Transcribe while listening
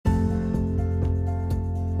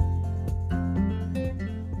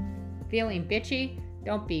Feeling bitchy?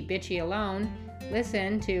 Don't be bitchy alone.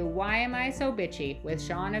 Listen to Why Am I So Bitchy with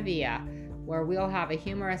Sean Avia, where we'll have a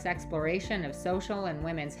humorous exploration of social and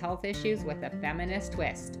women's health issues with a feminist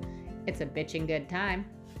twist. It's a bitchin' good time.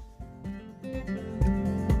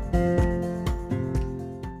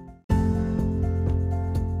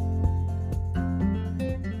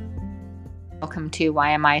 Welcome to Why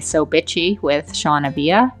Am I So Bitchy with Sean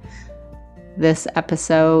Avia. This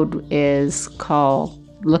episode is called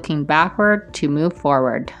Looking Backward to Move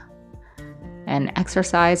Forward, an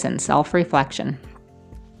exercise in self-reflection.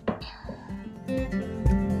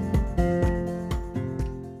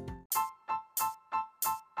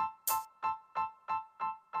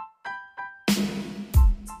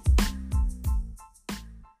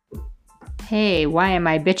 Hey, why am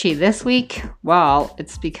I bitchy this week? Well,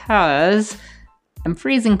 it's because I'm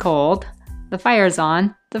freezing cold, the fire's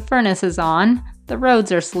on, the furnace is on, the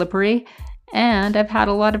roads are slippery, and I've had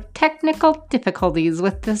a lot of technical difficulties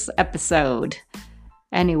with this episode.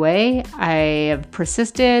 Anyway, I have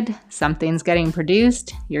persisted, something's getting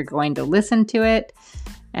produced, you're going to listen to it,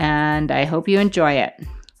 and I hope you enjoy it.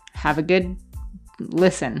 Have a good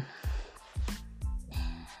listen.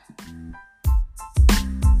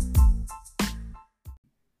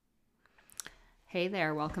 Hey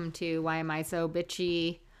there, welcome to Why Am I So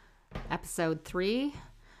Bitchy, episode 3.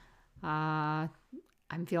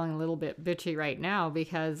 I'm feeling a little bit bitchy right now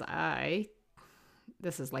because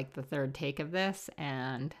this is like the third take of this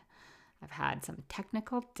and I've had some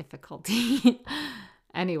technical difficulty.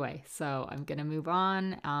 Anyway, so I'm going to move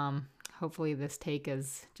on. Hopefully this take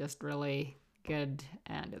is just really good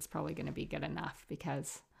and it's probably going to be good enough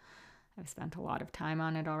because I've spent a lot of time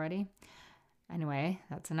on it already. Anyway,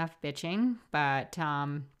 that's enough bitching, but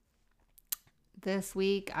this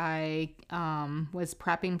week I was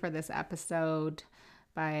prepping for this episode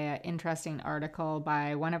by an interesting article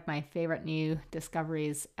by one of my favorite new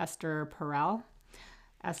discoveries, Esther Perel.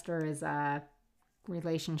 Esther is a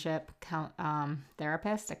relationship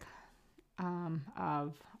therapist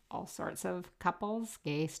of all sorts of couples,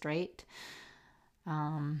 gay, straight,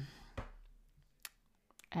 and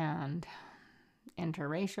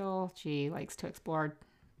interracial. She likes to explore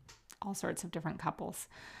all sorts of different couples.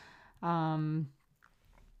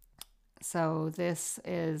 So this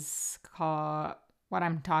is called, what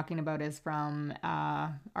I'm talking about is from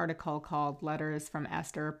an article called Letters from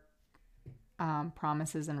Esther,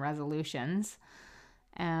 Promises and Resolutions.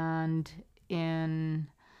 And in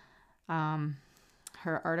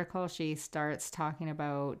her article, she starts talking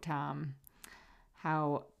about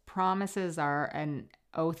how promises are an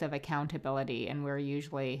oath of accountability, and we're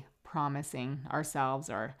usually promising ourselves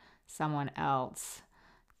or someone else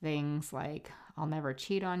things like, I'll never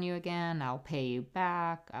cheat on you again, I'll pay you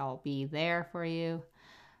back, I'll be there for you.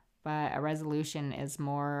 But a resolution is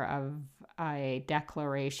more of a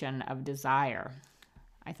declaration of desire.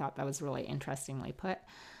 I thought that was really interestingly put.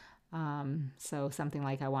 So something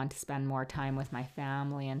like, I want to spend more time with my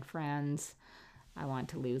family and friends, I want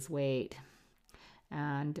to lose weight,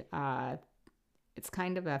 and it's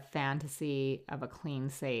kind of a fantasy of a clean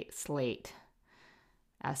slate,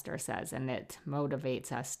 Esther says, and it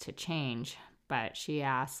motivates us to change. But she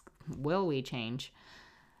asks, will we change?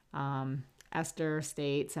 Esther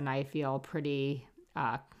states, and I feel pretty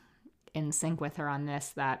in sync with her on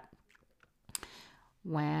this, that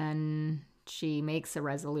when she makes a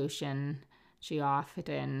resolution, she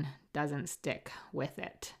often doesn't stick with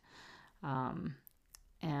it.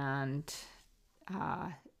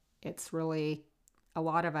 It's really, a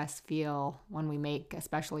lot of us feel when we make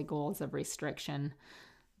especially goals of restriction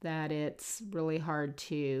that it's really hard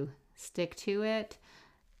to stick to it,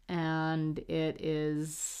 and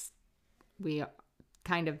we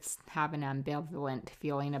kind of have an ambivalent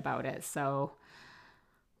feeling about it. So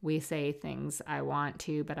we say things, I want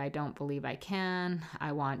to, but I don't believe I can.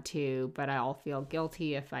 I want to, but I'll feel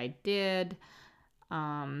guilty if I did.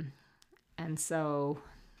 And so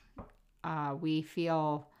we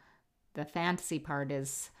feel, the fantasy part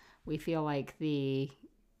is, we feel like the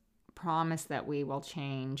promise that we will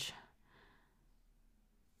change,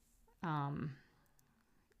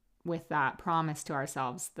 with that promise to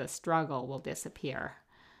ourselves, the struggle will disappear.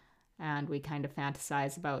 And we kind of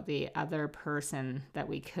fantasize about the other person that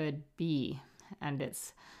we could be. And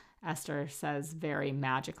it's, Esther says, very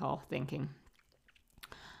magical thinking.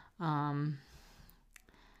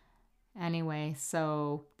 Anyway,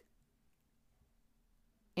 so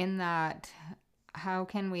in that, how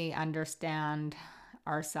can we understand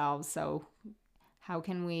ourselves? So how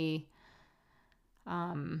can we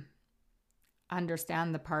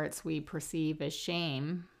understand the parts we perceive as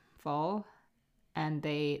shameful and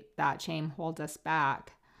that shame holds us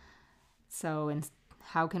back? So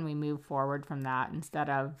how can we move forward from that instead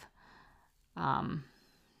of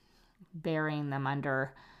burying them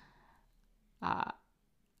under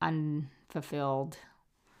unfulfilled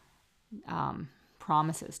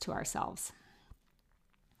promises to ourselves?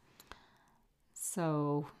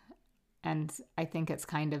 So, and I think it's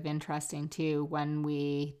kind of interesting too, when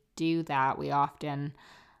we do that, we often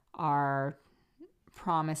are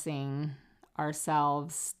promising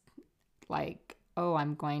ourselves, like, oh,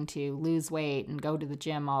 I'm going to lose weight and go to the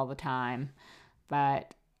gym all the time.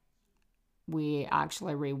 But we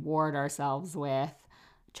actually reward ourselves with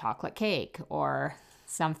chocolate cake or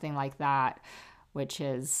something like that, which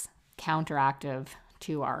is counteractive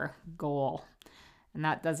to our goal. And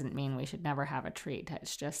that doesn't mean we should never have a treat.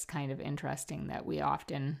 It's just kind of interesting that we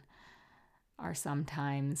often are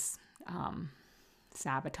sometimes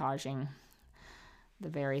sabotaging the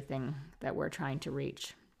very thing that we're trying to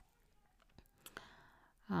reach.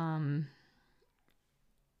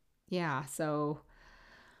 Yeah, so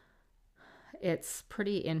it's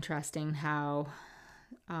pretty interesting how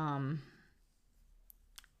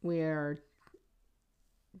we're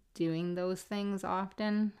doing those things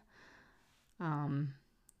often,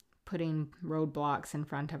 putting roadblocks in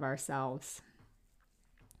front of ourselves.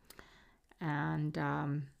 And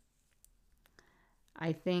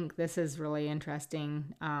I think this is really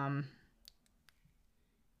interesting.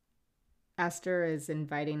 Esther is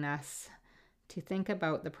inviting us to think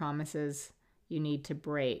about the promises you need to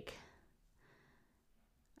break.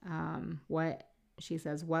 She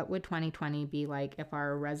says, what would 2020 be like if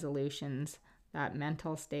our resolutions, that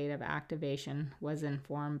mental state of activation, was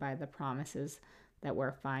informed by the promises that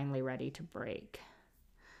we're finally ready to break?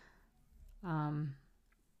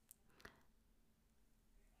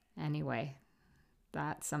 Anyway,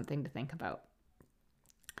 that's something to think about.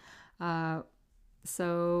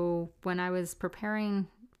 So when I was preparing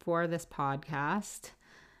for this podcast,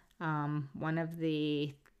 one of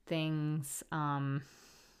the things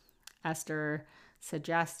Esther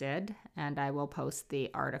suggested, and I will post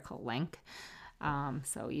the article link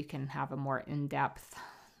so you can have a more in-depth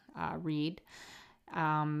read.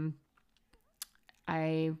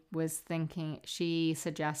 I was thinking, she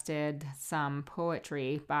suggested some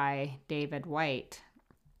poetry by David Whyte.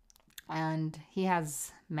 And he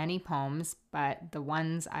has many poems, but the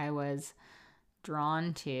ones I was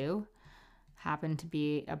drawn to happened to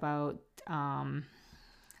be about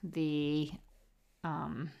the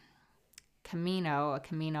Camino, a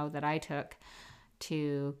Camino that I took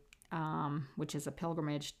to, which is a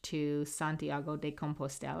pilgrimage to Santiago de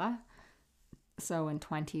Compostela. So in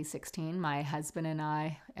 2016, my husband and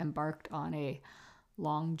I embarked on a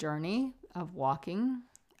long journey of walking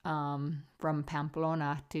from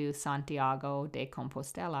Pamplona to Santiago de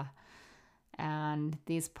Compostela. And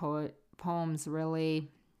these poems really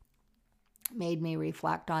made me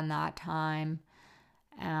reflect on that time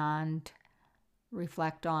and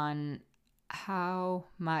reflect on how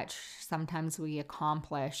much sometimes we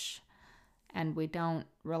accomplish and we don't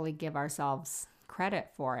really give ourselves credit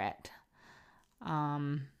for it.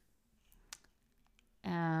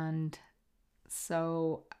 And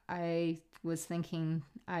so I was thinking,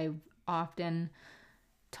 I often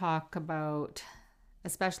talk about,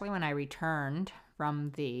 especially when I returned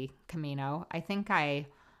from the Camino, I think I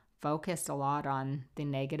focused a lot on the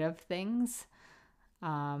negative things.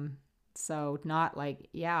 So not like,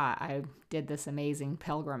 yeah, I did this amazing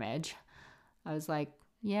pilgrimage. I was like,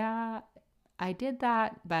 yeah, I did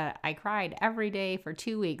that, but I cried every day for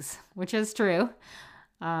 2 weeks, which is true.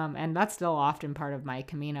 And that's still often part of my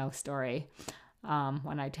Camino story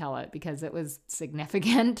when I tell it, because it was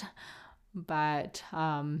significant. But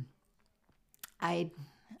I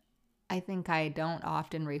think I don't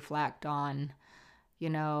often reflect on,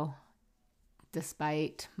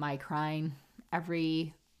 despite my crying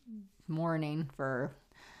every morning for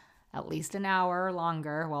at least an hour or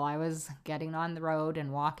longer while I was getting on the road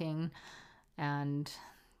and walking and,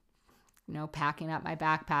 packing up my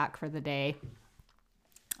backpack for the day.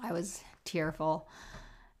 I was tearful,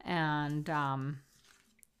 and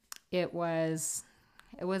it was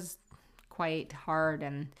quite hard,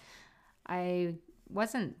 and I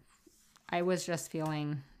was just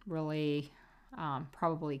feeling really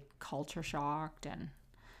probably culture shocked and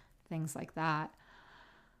things like that.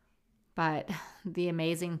 But the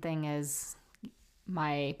amazing thing is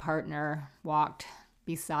my partner walked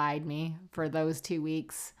beside me for those 2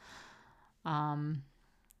 weeks,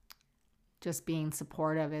 just being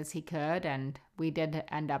supportive as he could. And we did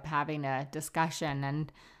end up having a discussion,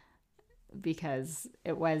 and because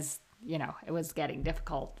it was, it was getting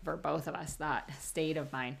difficult for both of us, that state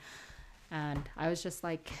of mine. And I was just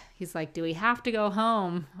like, he's like, do we have to go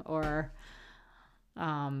home? Or,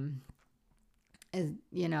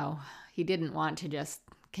 you know, he didn't want to just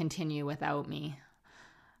continue without me.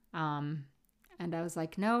 And I was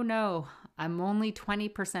like, no, I'm only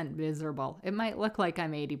 20% miserable. It might look like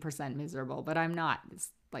I'm 80% miserable, but I'm not. It's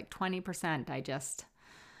like 20%.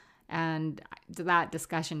 And that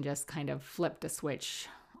discussion just kind of flipped a switch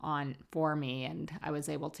on for me. And I was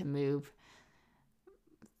able to move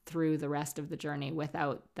through the rest of the journey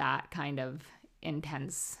without that kind of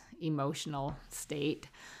intense emotional state.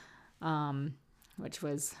 Which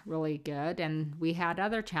was really good. And we had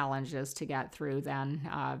other challenges to get through then.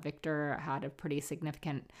 Victor had a pretty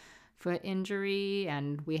significant foot injury,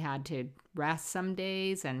 and we had to rest some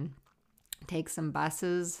days and take some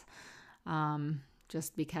buses,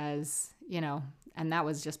 just because, and that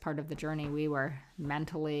was just part of the journey. We were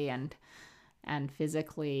mentally and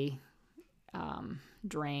physically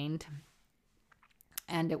drained,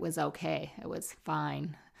 and it was okay. It was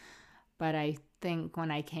fine. But I think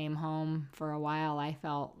when I came home for a while, I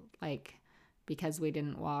felt like because we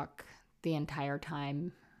didn't walk the entire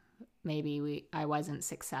time, maybe I wasn't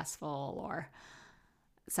successful or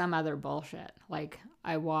some other bullshit. Like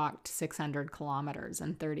I walked 600 kilometers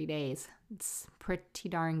in 30 days. It's pretty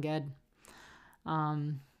darn good.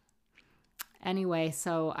 Anyway,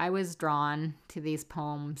 so I was drawn to these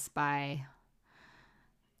poems by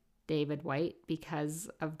David Whyte because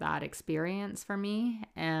of that experience for me.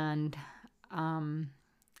 And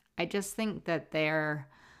I just think that they're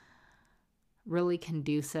really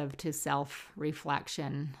conducive to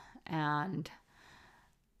self-reflection. And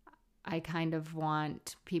I kind of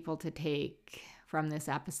want people to take from this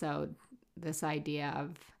episode this idea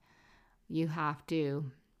of you have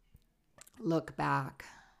to look back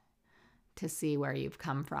to see where you've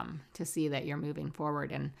come from, to see that you're moving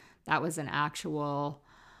forward. And that was an actual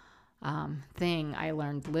thing I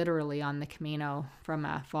learned literally on the Camino from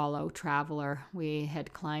a fellow traveler. We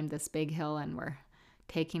had climbed this big hill and were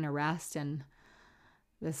taking a rest, and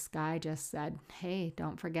this guy just said, hey,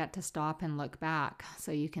 don't forget to stop and look back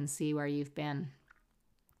so you can see where you've been.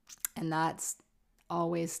 And that's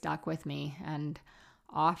always stuck with me. And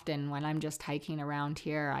often when I'm just hiking around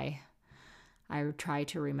here, I try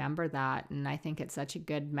to remember that. And I think it's such a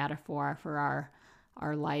good metaphor for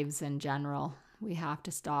our lives in general. We have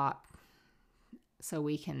to stop so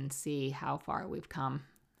we can see how far we've come.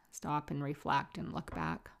 Stop and reflect and look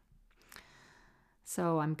back.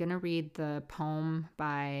 So I'm going to read the poem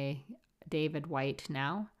by David Whyte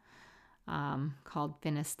now, called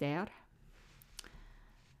Finisterre.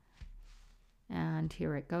 And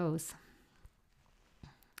here it goes.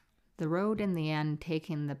 The road in the end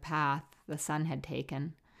taking the path the sun had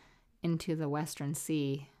taken into the western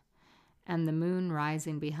sea, and the moon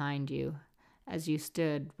rising behind you as you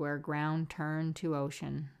stood where ground turned to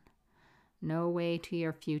ocean. No way to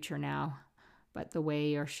your future now, but the way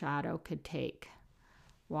your shadow could take,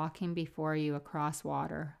 walking before you across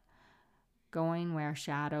water, going where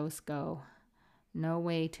shadows go. No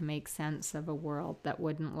way to make sense of a world that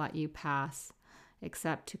wouldn't let you pass,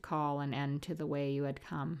 except to call an end to the way you had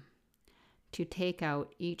come. To take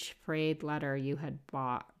out each frayed letter you had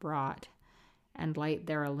brought and light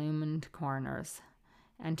their illumined corners,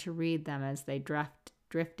 and to read them as they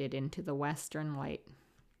drifted into the western light.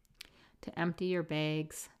 To empty your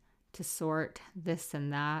bags, to sort this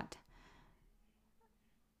and that.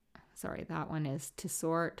 Sorry, that one is to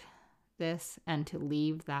sort this and to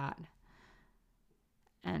leave that.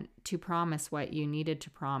 And to promise what you needed to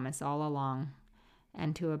promise all along,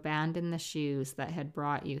 and to abandon the shoes that had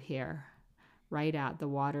brought you here, right at the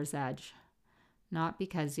water's edge. Not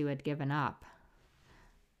because you had given up,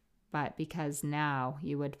 but because now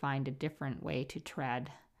you would find a different way to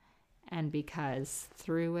tread, and because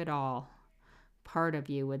through it all, part of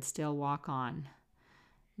you would still walk on,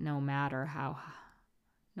 no matter how,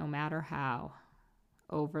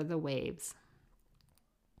 over the waves.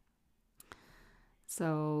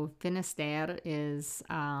 So Finisterre is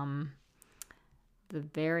the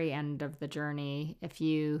very end of the journey. If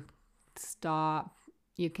you stop,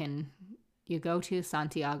 you go to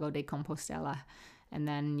Santiago de Compostela, and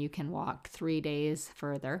then you can walk 3 days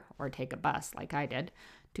further or take a bus like I did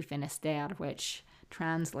to Finisterre, which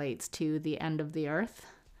translates to the end of the earth.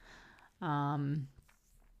 And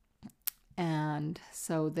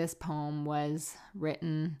so this poem was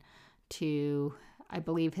written to, I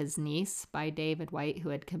believe, his niece by David Whyte, who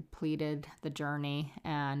had completed the journey,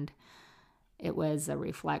 and it was a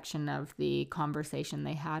reflection of the conversation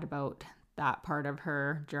they had about that part of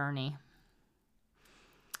her journey.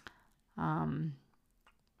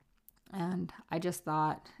 And I just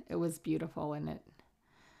thought it was beautiful, and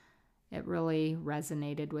it really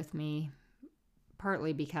resonated with me,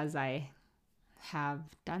 partly because I have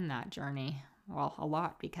done that journey. Well, a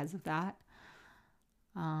lot because of that.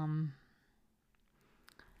 And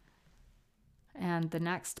the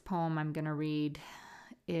next poem I'm going to read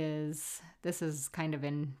this is kind of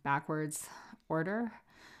in backwards order.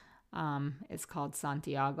 It's called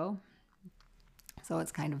Santiago. So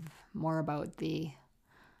it's kind of more about the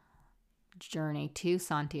journey to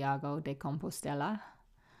Santiago de Compostela.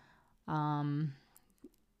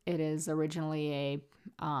 It is originally a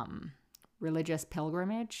religious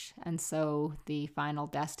pilgrimage, and so the final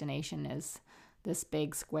destination is this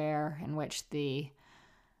big square in which a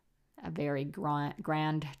very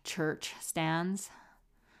grand church stands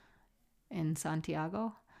in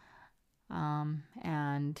Santiago.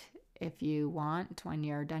 And if you want, when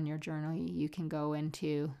you're done your journey, you can go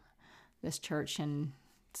into this church and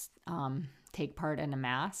take part in a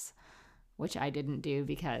mass, which I didn't do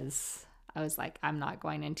because I was like, I'm not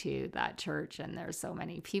going into that church and there's so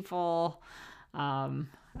many people. I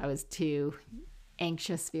was too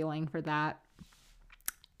anxious feeling for that.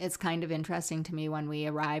 It's kind of interesting to me when we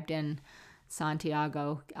arrived in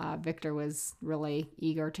Santiago, Victor was really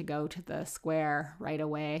eager to go to the square right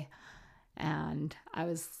away. And I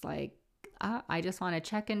was like, I just want to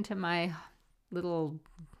check into my little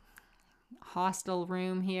hostel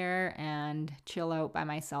room here and chill out by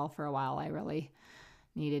myself for a while. I really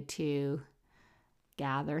needed to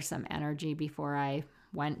gather some energy before I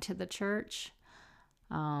went to the church.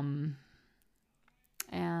 And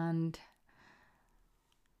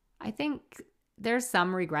I think there's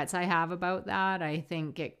some regrets I have about that. I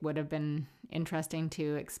think it would have been interesting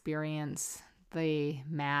to experience the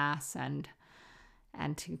mass and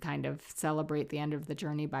to kind of celebrate the end of the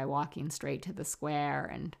journey by walking straight to the square,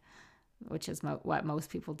 and which is what most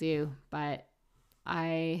people do. But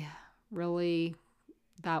that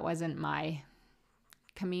wasn't my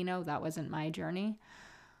Camino, that wasn't my journey.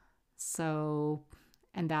 So,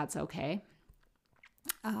 and that's okay.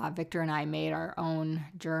 Victor and I made our own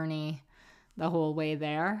journey the whole way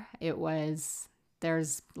there.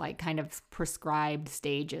 There's like kind of prescribed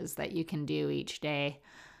stages that you can do each day.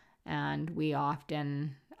 And we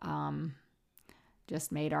often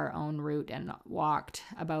just made our own route and walked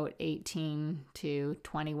about 18 to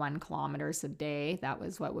 21 kilometers a day. That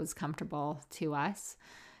was what was comfortable to us.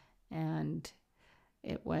 And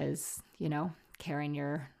it was, carrying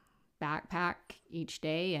your backpack each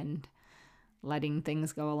day and letting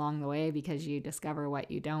things go along the way because you discover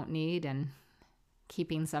what you don't need, and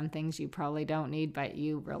keeping some things you probably don't need, but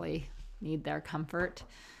you really need their comfort.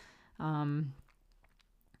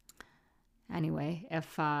 Anyway,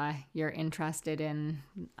 if you're interested in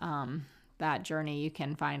that journey, you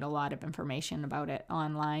can find a lot of information about it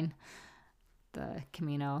online. The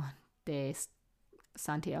Camino de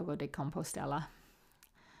Santiago de Compostela.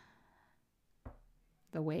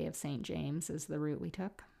 The Way of St. James is the route we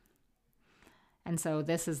took. And so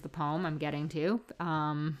this is the poem I'm getting to,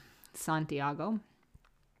 Santiago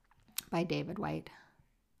by David White.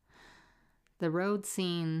 The road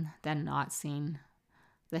seen, then not seen.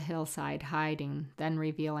 The hillside hiding, then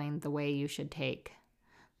revealing the way you should take.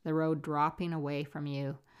 The road dropping away from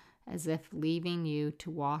you, as if leaving you to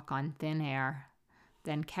walk on thin air,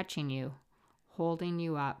 then catching you, holding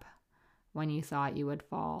you up when you thought you would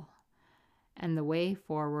fall. And the way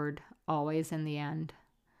forward, always in the end,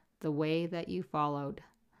 the way that you followed,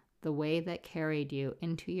 the way that carried you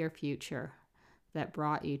into your future, that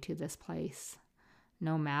brought you to this place,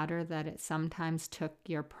 no matter that it sometimes took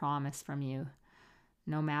your promise from you,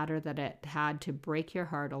 no matter that it had to break your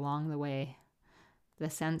heart along the way, the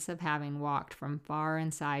sense of having walked from far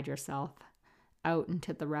inside yourself out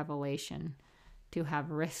into the revelation, to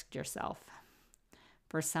have risked yourself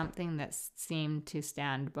for something that seemed to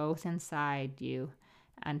stand both inside you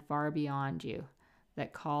and far beyond you,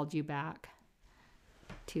 that called you back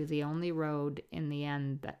to the only road in the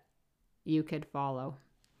end that you could follow,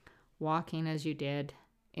 walking as you did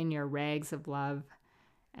in your rags of love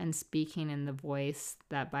and speaking in the voice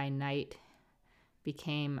that by night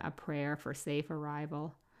became a prayer for safe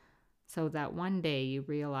arrival, so that one day you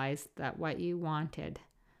realized that what you wanted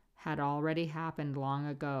had already happened long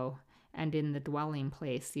ago and in the dwelling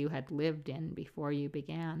place you had lived in before you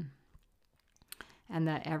began, and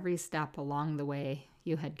that every step along the way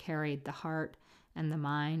you had carried the heart and the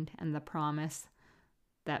mind and the promise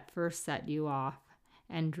that first set you off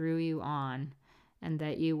and drew you on, and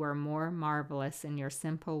that you were more marvelous in your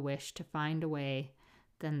simple wish to find a way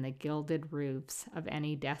than the gilded roofs of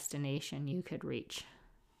any destination you could reach,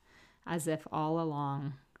 as if all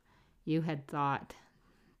along you had thought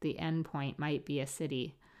the end point might be a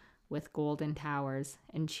city with golden towers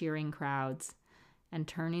and cheering crowds, and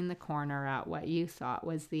turning the corner at what you thought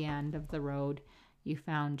was the end of the road, you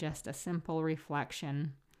found just a simple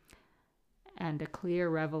reflection and a clear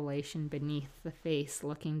revelation beneath the face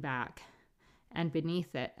looking back, and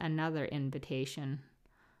beneath it another invitation,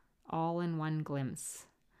 all in one glimpse,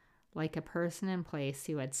 like a person in place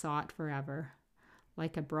you had sought forever,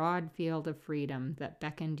 like a broad field of freedom that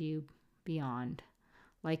beckoned you beyond,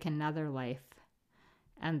 like another life,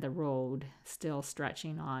 and the road still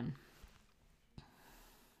stretching on.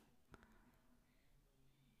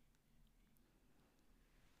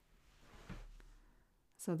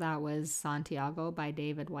 So that was Santiago by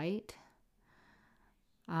David White.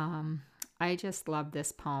 I just love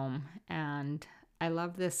this poem, and I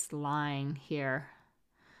love this line here.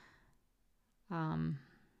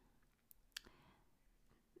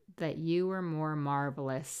 That you were more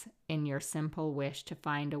marvelous in your simple wish to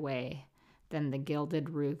find a way than the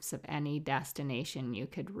gilded roofs of any destination you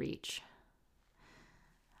could reach.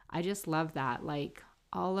 I just love that. Like,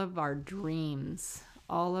 all of our dreams,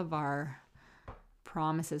 all of our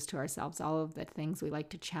promises to ourselves, all of the things we like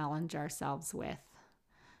to challenge ourselves with,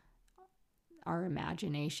 our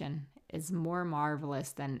imagination is more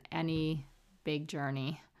marvelous than any big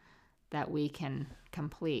journey that we can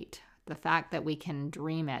complete. The fact that we can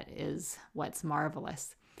dream it is what's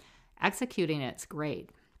marvelous. Executing it's great.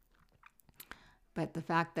 But the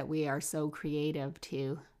fact that we are so creative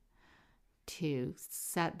to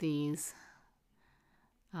set these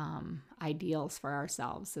ideals for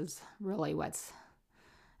ourselves is really what's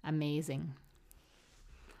amazing.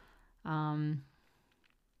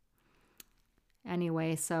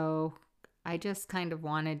 Anyway, so I just kind of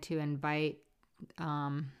wanted to invite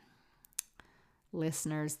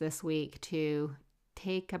listeners this week to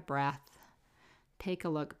take a breath, take a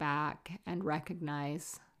look back, and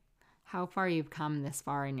recognize how far you've come this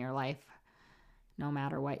far in your life, no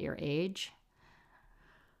matter what your age.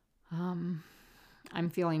 I'm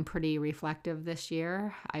feeling pretty reflective this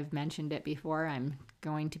year. I've mentioned it before. I'm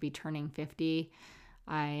going to be turning 50.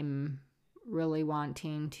 I'm really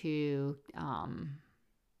wanting to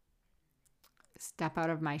step out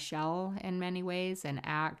of my shell in many ways and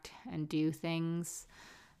act and do things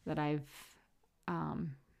that I've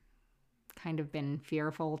kind of been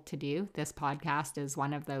fearful to do. This podcast is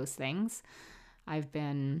one of those things. I've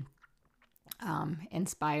been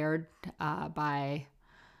inspired by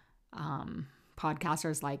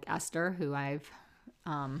podcasters like Esther, who I've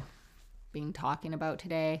been talking about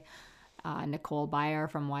today, Nicole Byer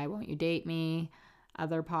from Why Won't You Date Me,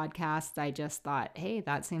 other podcasts. I just thought, hey,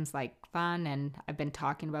 that seems like fun, and I've been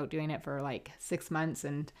talking about doing it for like 6 months,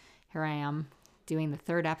 and here I am doing the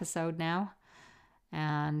 3rd episode now.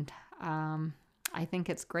 And I think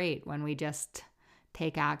it's great when we just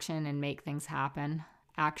take action and make things happen.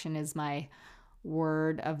 Action is my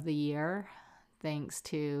word of the year, thanks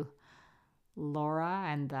to Laura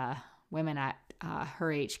and the women at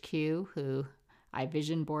her HQ who I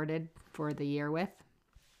vision boarded for the year with.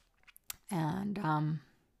 And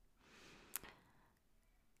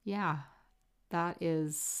yeah, that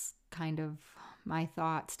is kind of my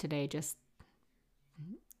thoughts today. Just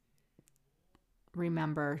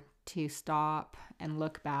remember to stop and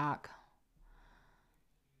look back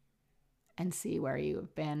and see where you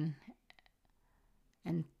have been.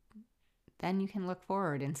 And then you can look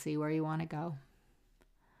forward and see where you want to go.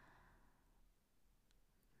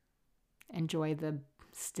 Enjoy the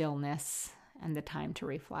stillness and the time to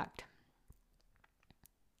reflect.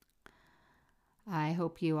 I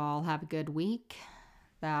hope you all have a good week.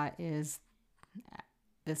 That is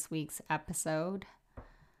this week's episode.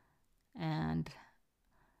 And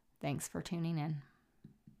thanks for tuning in.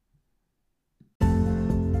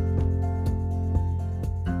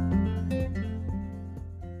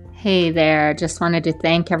 Hey there, just wanted to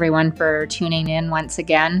thank everyone for tuning in once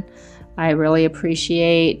again. I really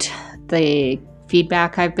appreciate the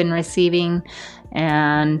feedback I've been receiving,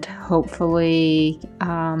 and hopefully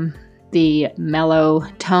the mellow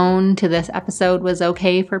tone to this episode was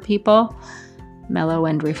okay for people. Mellow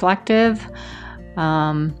and reflective.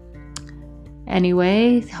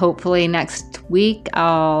 Anyway, hopefully next week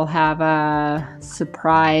I'll have a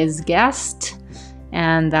surprise guest,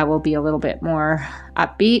 and that will be a little bit more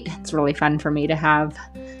upbeat. It's really fun for me to have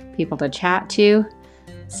people to chat to.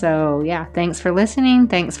 So yeah, thanks for listening.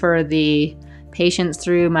 Thanks for the patience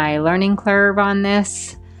through my learning curve on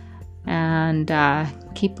this, and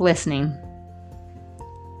keep listening.